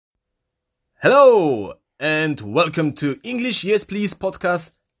Hello and welcome to English Yes Please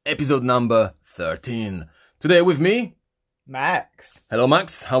podcast episode number 13. Today with me, Max. Hello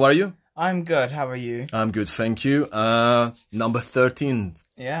Max, how are you? I'm good, how are you? I'm good, thank you. Number 13.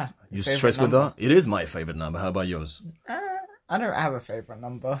 Yeah. You stressed with that? It is my favorite number. How about yours? I don't have a favourite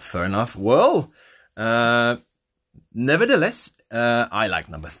number. Fair enough. Well, nevertheless, I like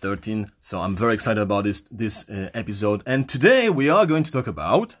number 13, so I'm very excited about this episode. And today we are going to talk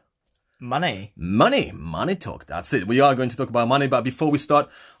about Money. Money talk. That's it. We are going to talk about money, but before we start,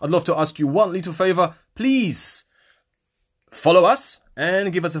 I'd love to ask you one little favor. Please follow us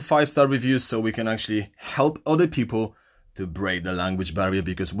and give us a 5-star review so we can actually help other people to break the language barrier,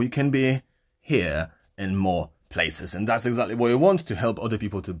 because we can be here in more places. And that's exactly what we want, to help other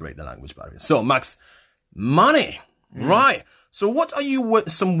people to break the language barrier. So, Max, money. Right. So what are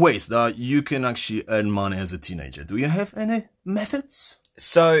some ways that you can actually earn money as a teenager? Do you have any methods?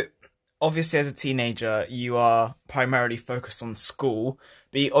 So, obviously as a teenager, you are primarily focused on school,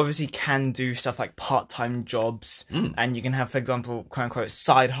 but you obviously can do stuff like part-time jobs, and you can have, for example, quote-unquote,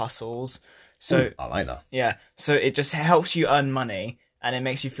 side hustles. So, I like that. yeah, so it just helps you earn money, and it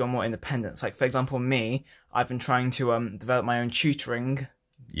makes you feel more independent. Like, for example, me, I've been trying to develop my own tutoring,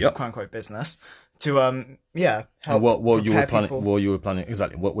 quote-unquote, business, to, help What were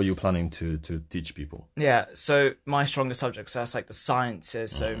you planning to teach people? Yeah, so my strongest subjects are like the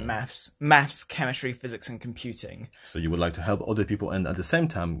sciences, so maths, chemistry, physics, and computing. So you would like to help other people and at the same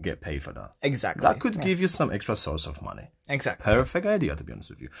time get paid for that. Exactly. That could give you some extra source of money. Exactly. Perfect idea, to be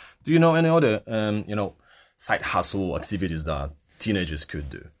honest with you. Do you know any other, side hustle activities that teenagers could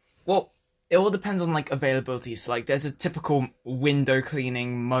do? Well, it all depends on, like, availability. So, like, there's a typical window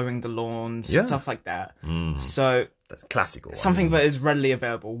cleaning, mowing the lawns, stuff like that. So, that's classical. Something that is readily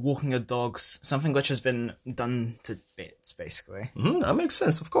available, walking your dogs, something which has been done to bits, basically. That makes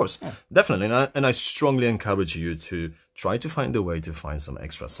sense, of course. Yeah. Definitely. And I strongly encourage you to try to find a way to find some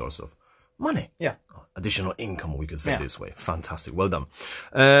extra source of money. Yeah. Additional income, we could say this way. Fantastic. Well done.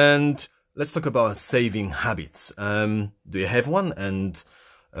 And let's talk about saving habits. Do you have one? And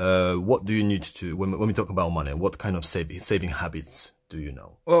what do you need to, when we talk about money, what kind of saving habits do you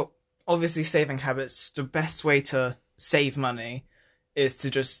know? Well, obviously saving habits, the best way to save money is to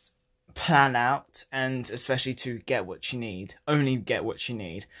just plan out, and especially to get what you need. Only get what you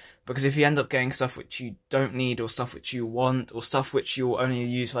need. Because if you end up getting stuff which you don't need, or stuff which you want, or stuff which you'll only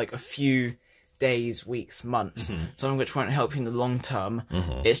use for like a few days, weeks, months, something which won't help you in the long term,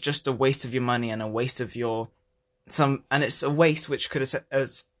 it's just a waste of your money and a waste of your and it's a waste which could have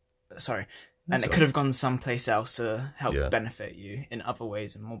it could have gone someplace else to help benefit you in other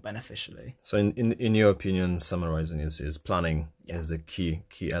ways and more beneficially. So in your opinion, summarizing is planning is the key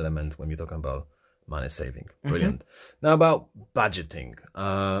element when we're talking about money saving. Brilliant. Now about budgeting.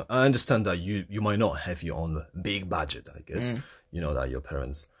 I understand that you might not have your own big budget, I guess. You know that your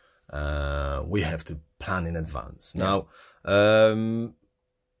parents, we have to plan in advance. Now,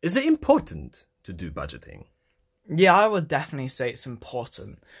 is it important to do budgeting? Yeah, I would definitely say it's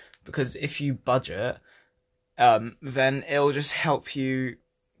important, because if you budget, then it'll just help you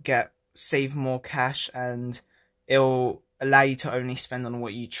save more cash, and it'll allow you to only spend on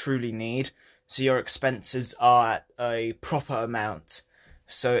what you truly need. So your expenses are at a proper amount.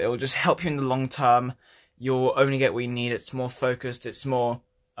 So it'll just help you in the long term. You'll only get what you need. It's more focused. It's more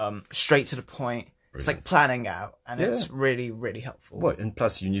straight to the point. Brilliant. It's like planning out, and it's really, really helpful. Well, and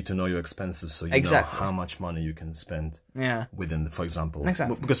plus you need to know your expenses, so you know how much money you can spend within, for example.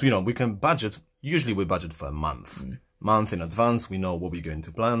 Exactly. Because, we can budget, usually we budget for a month. Month in advance, we know what we're going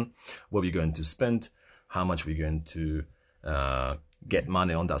to plan, what we're going to spend, how much we're going to get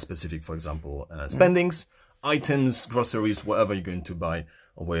money on that specific, for example, spendings, items, groceries, whatever you're going to buy,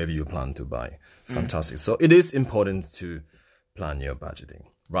 or whatever you plan to buy. Fantastic. So it is important to plan your budgeting.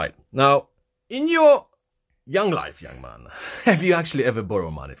 Right. Now, in your young life, young man, have you actually ever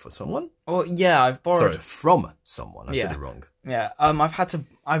borrowed money for someone? Well, yeah, I've borrowed. Sorry, from someone. I said it wrong. Yeah,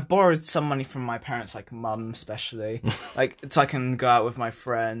 I've borrowed some money from my parents, like mum especially, like so I can go out with my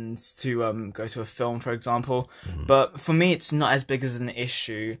friends to go to a film, for example. But for me, it's not as big as an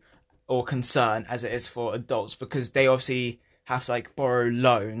issue or concern as it is for adults, because they obviously have to like borrow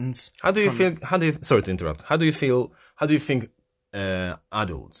loans. How do you feel? Sorry to interrupt. How do you think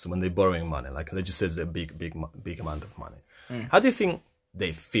adults, when they're borrowing money, like let's just say it's a big amount of money, how do you think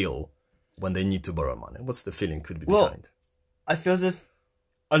they feel when they need to borrow money? What's the feeling could be behind? I feel as if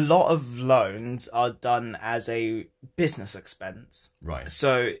a lot of loans are done as a business expense, right?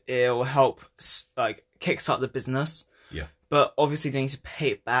 So it'll help like kickstart the business, but obviously they need to pay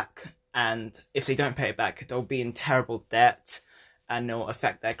it back, and if they don't pay it back, they'll be in terrible debt, and it'll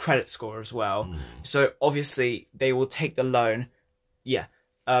affect their credit score as well. So obviously they will take the loan. Yeah.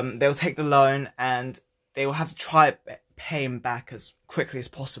 They'll take the loan and they will have to try paying back as quickly as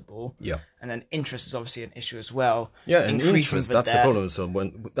possible. Yeah. And then interest is obviously an issue as well. Yeah, and Increasing interest, the that's the debt. problem. So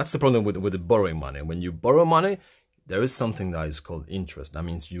that's the problem with the borrowing money. When you borrow money, there is something that is called interest. That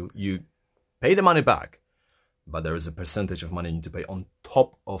means you pay the money back, but there is a percentage of money you need to pay on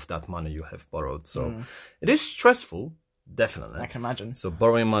top of that money you have borrowed. So it is stressful, definitely. I can imagine. So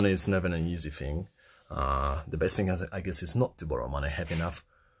borrowing money is never an easy thing. The best thing, I guess, is not to borrow money, have enough.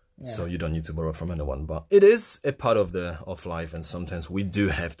 So you don't need to borrow from anyone. But it is a part of life, and sometimes we do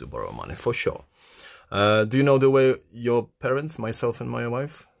have to borrow money, for sure. Do you know the way your parents, myself and my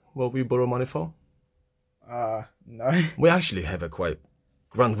wife, what we borrow money for? No. We actually have a quite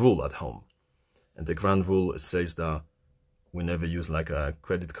grand rule at home. And the grand rule says that we never use like a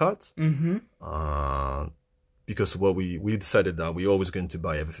credit card. Because what we decided that we're always going to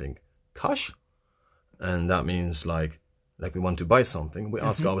buy everything cash. And that means like we want to buy something, we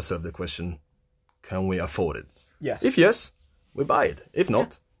ask ourselves the question, can we afford it? Yes. If yes, we buy it. If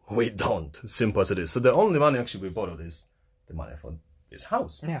not, we don't. Simple as it is. So the only money actually we borrowed is the money for this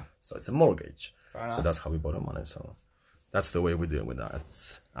house. Yeah. So it's a mortgage. Fair enough. So that's how we borrow money. So that's the way we deal with that.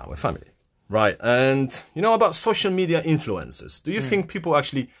 It's our family. Right. And you know about social media influencers. Do you think people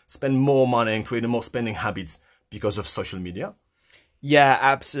actually spend more money and create more spending habits because of social media? Yeah,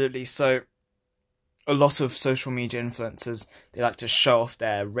 absolutely. So a lot of social media influencers, they like to show off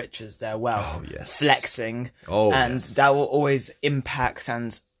their riches, their wealth, Oh, yes. flexing, Oh, and yes. that will always impact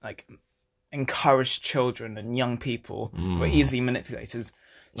and like encourage children and young people who are easily manipulated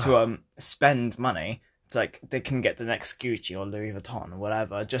to spend money. It's like they can get the next Gucci or Louis Vuitton or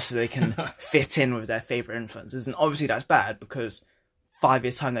whatever just so they can fit in with their favorite influencers, and obviously that's bad because 5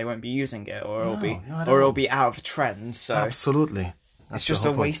 years time they won't be using it, or it'll be out of trend. So Absolutely. That's it's just the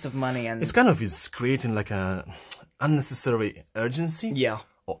a whole point. waste of money, and It's creating like a unnecessary urgency. yeah.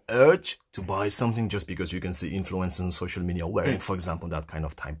 Or urge to buy something just because you can see influencers on social media wearing, for example, that kind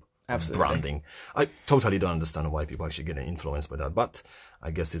of type of branding. I totally don't understand why people actually get influenced by that, but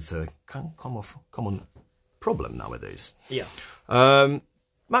I guess it's a common problem nowadays. Yeah.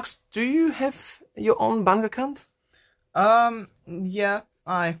 Max, do you have your own bank account? Yeah,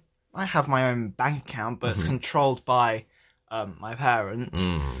 I have my own bank account, but it's controlled by my parents.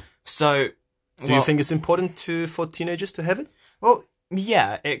 So, Do you think it's important for teenagers to have it? well,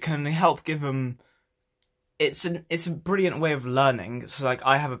 yeah, it can help give them. It's a brilliant way of learning. So, like,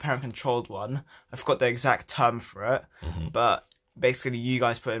 I have a parent-controlled one. I forgot the exact term for it, but basically, you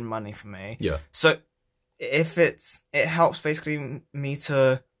guys put in money for me. Yeah. So, if it helps basically me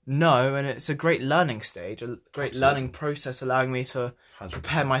to know, and it's a great learning stage, a great learning process, allowing me to 100%.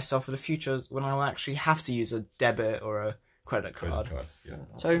 prepare myself for the future when I will actually have to use a debit or a credit card. Yeah.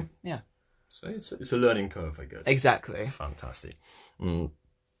 So yeah, So it's a learning curve, I guess. exactly. Fantastic.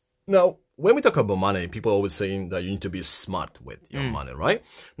 Now, when we talk about money, people are always saying that you need to be smart with your money, right?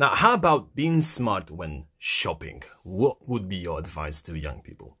 Now, how about being smart when shopping? What would be your advice to young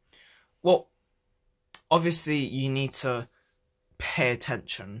people? Well, obviously you need to pay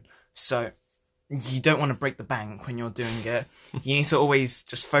attention. So you don't want to break the bank when you're doing it. You need to always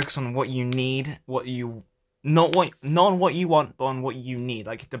just focus on what you need, not on what you want, but on what you need,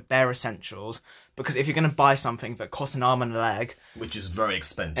 like the bare essentials. Because if you're going to buy something that costs an arm and a leg, Which is very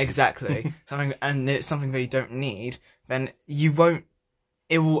expensive. exactly, and it's something that you don't need, then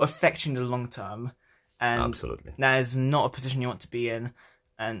it will affect you in the long term. And Absolutely. that is not a position you want to be in.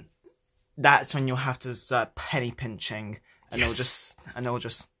 And that's when you'll have to start penny pinching, and it'll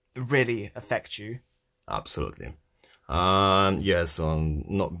just really affect you. Absolutely. So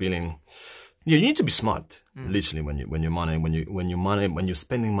not being. You need to be smart, literally, when you're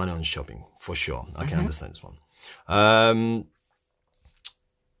spending money on shopping, for sure. I can understand this one.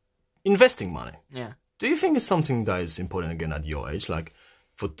 Investing money. Yeah. Do you think it's something that is important again at your age, like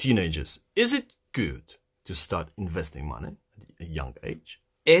for teenagers? Is it good to start investing money at a young age?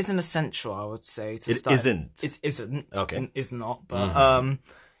 It isn't essential, I would say. It isn't. It isn't. Okay. And is not. But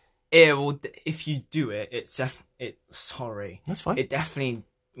it will. If you do it, sorry. That's fine. It definitely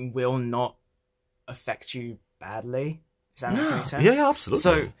will not affect you badly. Does that make any sense? Yeah, absolutely.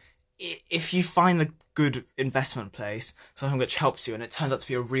 So, if you find a good investment place, something which helps you, and it turns out to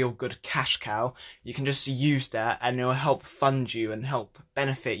be a real good cash cow, you can just use that, and it will help fund you and help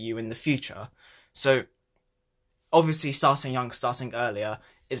benefit you in the future. So, obviously, starting young, starting earlier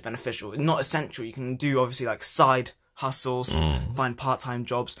is beneficial. Not essential. You can do obviously like side hustles, find part-time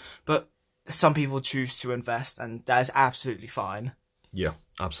jobs, but some people choose to invest, and that is absolutely fine. Yeah,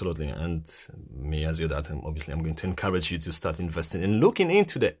 absolutely. And me as your dad, obviously, I'm going to encourage you to start investing and looking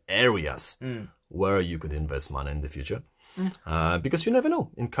into the areas where you could invest money in the future. Because you never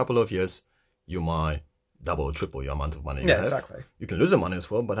know. In a couple of years, you might double or triple your amount of money you have. Exactly. You can lose the money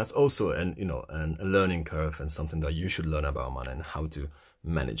as well, but that's also a learning curve and something that you should learn about money and how to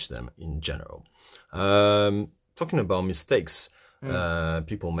manage them in general. Talking about mistakes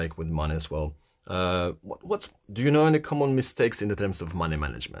people make with money as well. What do you know any common mistakes in the terms of money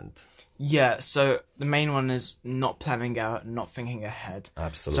management? Yeah, so the main one is not planning out, not thinking ahead.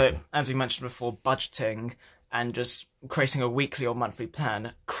 Absolutely. So as we mentioned before, budgeting and just creating a weekly or monthly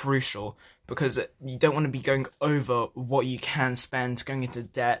plan, crucial, because you don't want to be going over what you can spend, going into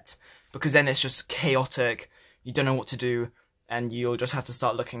debt, because then it's just chaotic, you don't know what to do, and you'll just have to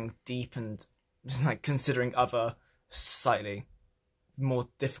start looking deep and like considering other slightly more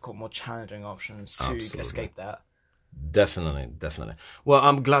difficult, more challenging options to escape that. Definitely. Well,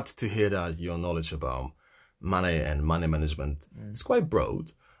 I'm glad to hear that your knowledge about money and money management is quite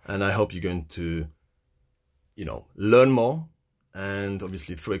broad, and I hope you're going to, learn more. And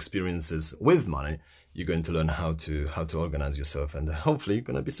obviously, through experiences with money, you're going to learn how to organize yourself, and hopefully, you're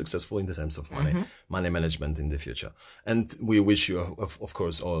going to be successful in the terms of money management in the future. And we wish you, of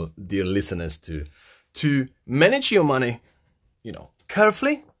course, all dear listeners, to manage your money,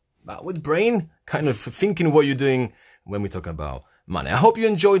 carefully, but with brain, kind of thinking what you're doing when we talk about money. I hope you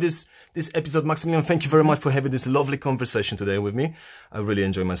enjoyed this episode, Maximilian. Thank you very much for having this lovely conversation today with me. I really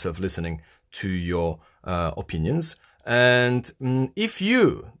enjoy myself listening to your opinions. And if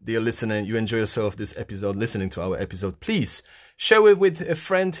you, dear listener, you enjoy yourself this episode, listening to our episode, please share it with a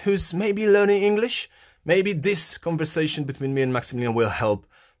friend who's maybe learning English. Maybe this conversation between me and Maximilian will help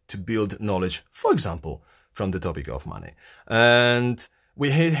to build knowledge, for example, from the topic of money. And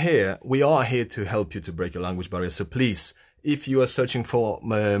we are here to help you to break your language barrier. So please, if you are searching for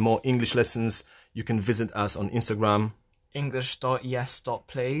more English lessons, you can visit us on Instagram.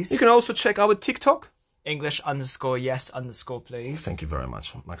 English.yes.please. You can also check our TikTok. English_yes_please. Thank you very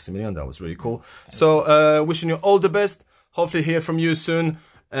much, Maximilian. That was really cool. So, wishing you all the best. Hopefully hear from you soon.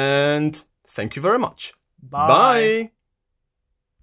 And thank you very much. Bye. Bye.